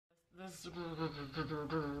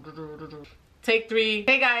Take three.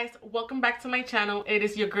 Hey guys, welcome back to my channel. It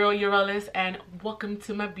is your girl Yorelis and welcome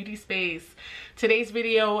to my beauty space. Today's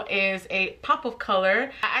video is a pop of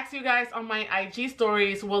color. I asked you guys on my IG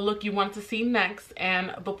stories what look you want to see next,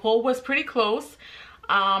 and the poll was pretty close.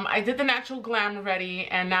 I did the natural glam already,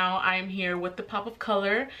 and now I'm here with the pop of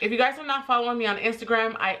color. If you guys are not following me on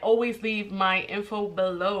Instagram, I always leave my info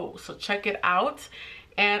below, so check it out.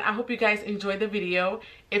 And I hope you guys enjoyed the video.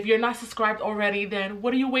 If you're not subscribed already, then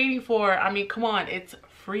what are you waiting for? I mean, come on, it's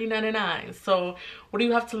free 99. So what do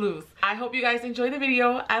you have to lose? I hope you guys enjoy the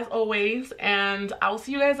video as always, and I'll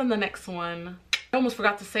see you guys on the next one. I almost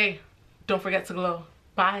forgot to say, don't forget to glow.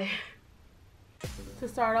 Bye. To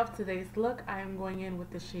start off today's look, I am going in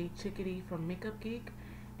with the shade Chickadee from Makeup Geek,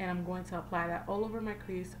 and I'm going to apply that all over my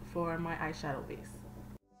crease for my eyeshadow base.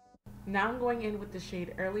 Now I'm going in with the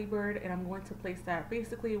shade Early Bird, and I'm going to place that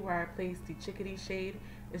basically where I placed the Chickadee shade.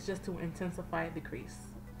 Is just to intensify the crease.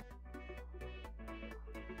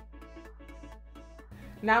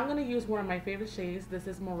 Now I'm going to use one of my favorite shades. This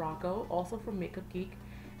is Morocco, also from Makeup Geek,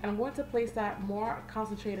 and I'm going to place that more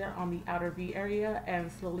concentrated on the outer V area and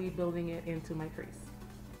slowly building it into my crease.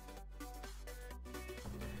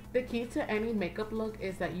 The key to any makeup look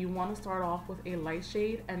is that you want to start off with a light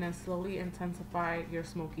shade and then slowly intensify your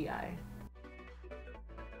smoky eye.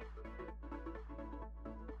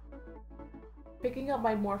 Picking up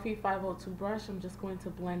my Morphe 502 brush, I'm just going to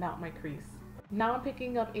blend out my crease. Now I'm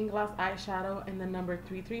picking up Inglot eyeshadow in the number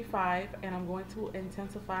 335, and I'm going to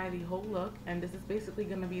intensify the whole look, and this is basically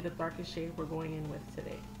going to be the darkest shade we're going in with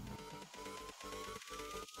today.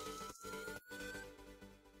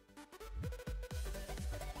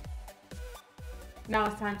 Now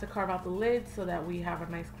it's time to carve out the lid so that we have a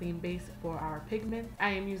nice clean base for our pigment. I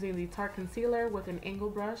am using the Tarte concealer with an angle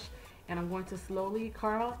brush, and I'm going to slowly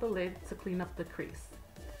carve out the lid to clean up the crease.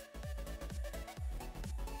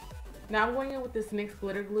 Now I'm going in with this NYX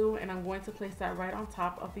glitter glue, and I'm going to place that right on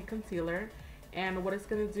top of the concealer. And what it's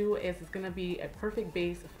going to do is it's going to be a perfect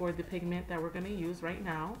base for the pigment that we're going to use right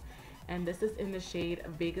now. And this is in the shade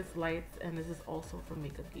Vegas Lights, and this is also from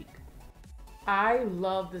Makeup Geek. I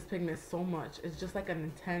love this pigment so much. It's just like an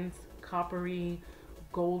intense coppery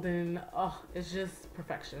golden, oh, it's just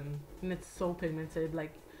perfection, and it's so pigmented.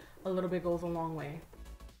 Like, a little bit goes a long way.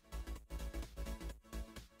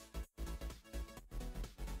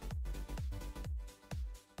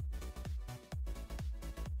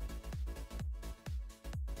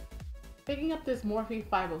 Picking up this Morphe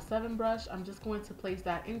 507 brush, I'm just going to place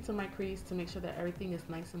that into my crease to make sure that everything is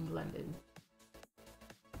nice and blended.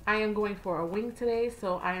 I am going for a wing today,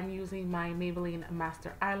 so I am using my Maybelline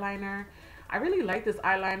Master Eyeliner. I really like this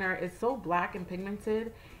eyeliner. It's so black and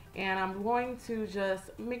pigmented, and I'm going to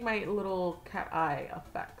just make my little cat eye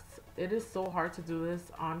effects. It is so hard to do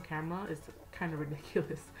this on camera. It's kind of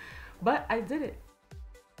ridiculous, but I did it.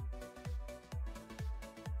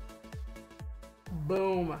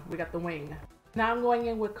 Boom, we got the wing. Now I'm going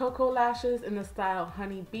in with Koko lashes in the style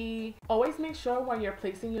Honey Bee. Always make sure when you're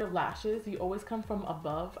placing your lashes, you always come from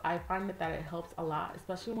above. I find that it helps a lot,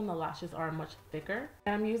 especially when the lashes are much thicker.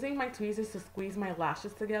 And I'm using my tweezers to squeeze my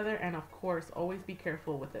lashes together, and of course, always be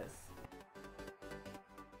careful with this.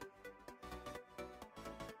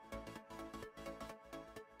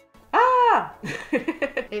 Ah!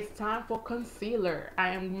 It's time for concealer.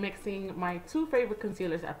 I am mixing my two favorite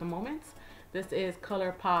concealers at the moment. This is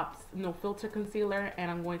Colourpop's No Filter Concealer,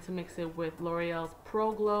 and I'm going to mix it with L'Oreal's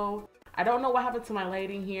Pro Glow. I don't know what happened to my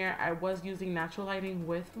lighting here. I was using natural lighting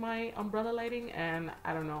with my umbrella lighting, and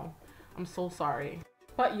I don't know. I'm so sorry.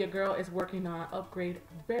 But your girl is working on an upgrade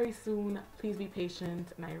very soon. Please be patient,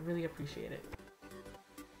 and I really appreciate it.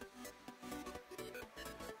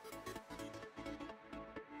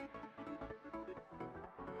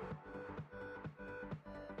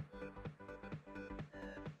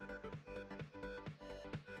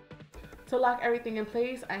 To lock everything in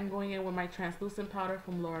place, I'm going in with my translucent powder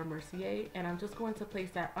from Laura Mercier, and I'm just going to place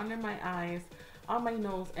that under my eyes, on my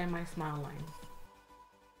nose, and my smile lines.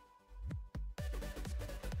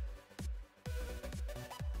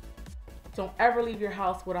 Don't ever leave your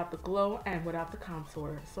house without the glow and without the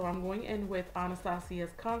contour. So I'm going in with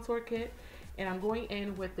Anastasia's contour kit, and I'm going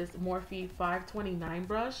in with this Morphe 529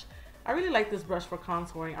 brush. I really like this brush for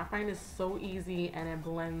contouring. I find it so easy and it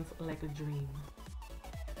blends like a dream.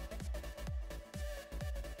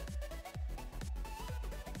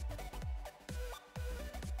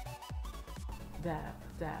 Dab,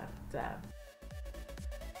 dab, dab.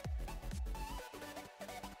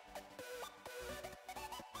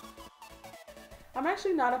 I'm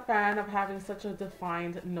actually not a fan of having such a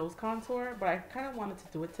defined nose contour, but I kind of wanted to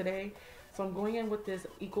do it today. So So I'm going in with this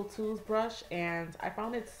Equal Tools brush, and I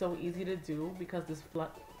found it so easy to do because this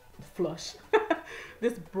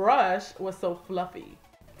this brush was so fluffy.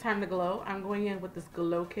 Time to glow. I'm going in with this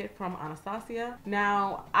glow kit from Anastasia.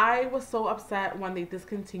 Now, I was so upset when they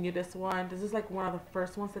discontinued this one. This is like one of the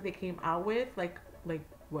first ones that they came out with, like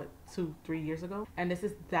what, 2-3 years ago. And this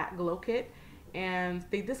is that glow kit, and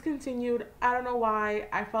they discontinued. I don't know why.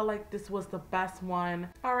 I felt like this was the best one.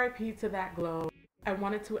 RIP to that glow. I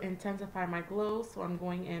wanted to intensify my glow, so I'm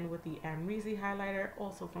going in with the Amrezy highlighter,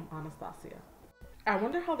 also from Anastasia. I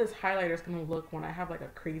wonder how this highlighter is going to look when I have like a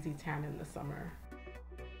crazy tan in the summer.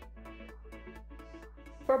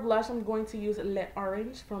 For blush, I'm going to use Lit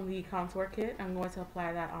Orange from the contour kit. I'm going to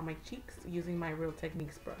apply that on my cheeks using my Real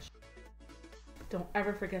Techniques brush. Don't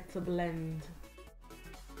ever forget to blend.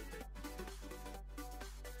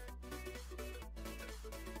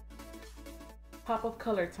 Pop of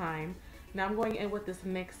color time. Now I'm going in with this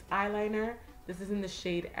NYX eyeliner. This is in the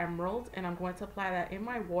shade Emerald, and I'm going to apply that in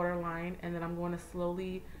my waterline, and then I'm going to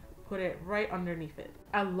slowly put it right underneath it.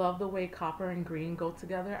 I love the way copper and green go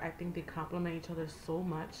together. I think they complement each other so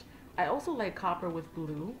much. I also like copper with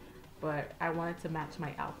blue, but I wanted to match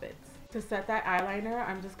my outfits. To set that eyeliner,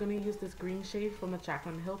 I'm just going to use this green shade from the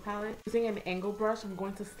Jaclyn Hill palette. Using an angle brush, I'm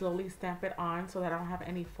going to slowly stamp it on so that I don't have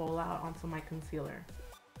any fallout onto my concealer.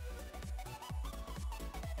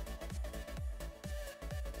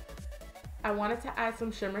 I wanted to add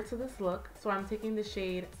some shimmer to this look, so I'm taking the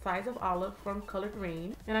shade Size of Olive from Color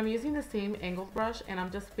Raine, and I'm using the same angled brush, and I'm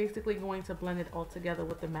just basically going to blend it all together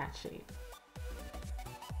with the matte shade.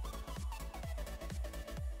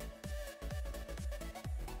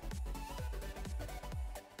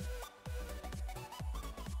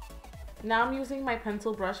 Now I'm using my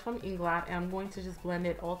pencil brush from Inglot, and I'm going to just blend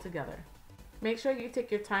it all together. Make sure you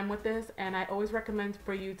take your time with this, and I always recommend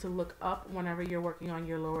for you to look up whenever you're working on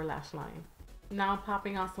your lower lash line. Now I'm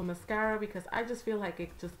popping on some mascara because I just feel like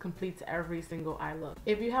it just completes every single eye look.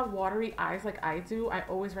 If you have watery eyes like I do, I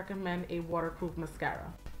always recommend a waterproof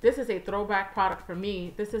mascara. This is a throwback product for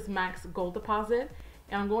me. This is MAC's Gold Deposit,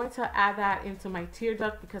 and I'm going to add that into my tear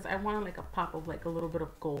duct because I want like a pop of like a little bit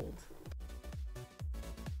of gold.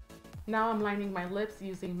 Now I'm lining my lips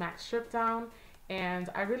using MAC's Stripdown. And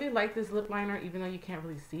I really like this lip liner even though you can't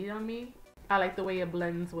really see it on me. I like the way it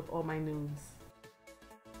blends with all my nudes.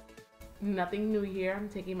 Nothing new here. I'm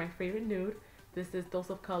taking my favorite nude. This is Dose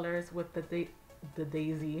of Colors with the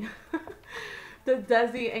Desi. The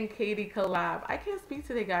Desi and Katy collab. I can't speak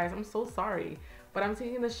today, guys. I'm so sorry. But I'm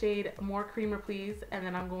taking the shade More Creamer Please, and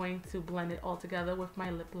then I'm going to blend it all together with my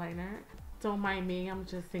lip liner. Don't mind me. I'm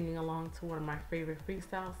just singing along to one of my favorite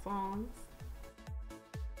freestyle songs.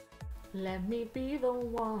 Let me be the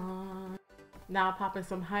one. Now popping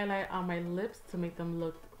some highlight on my lips to make them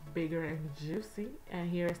look bigger and juicy. And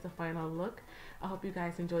here is the final look. I hope you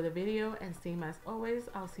guys enjoy the video, and same as always,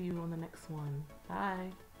 I'll see you on the next one.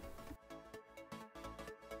 Bye.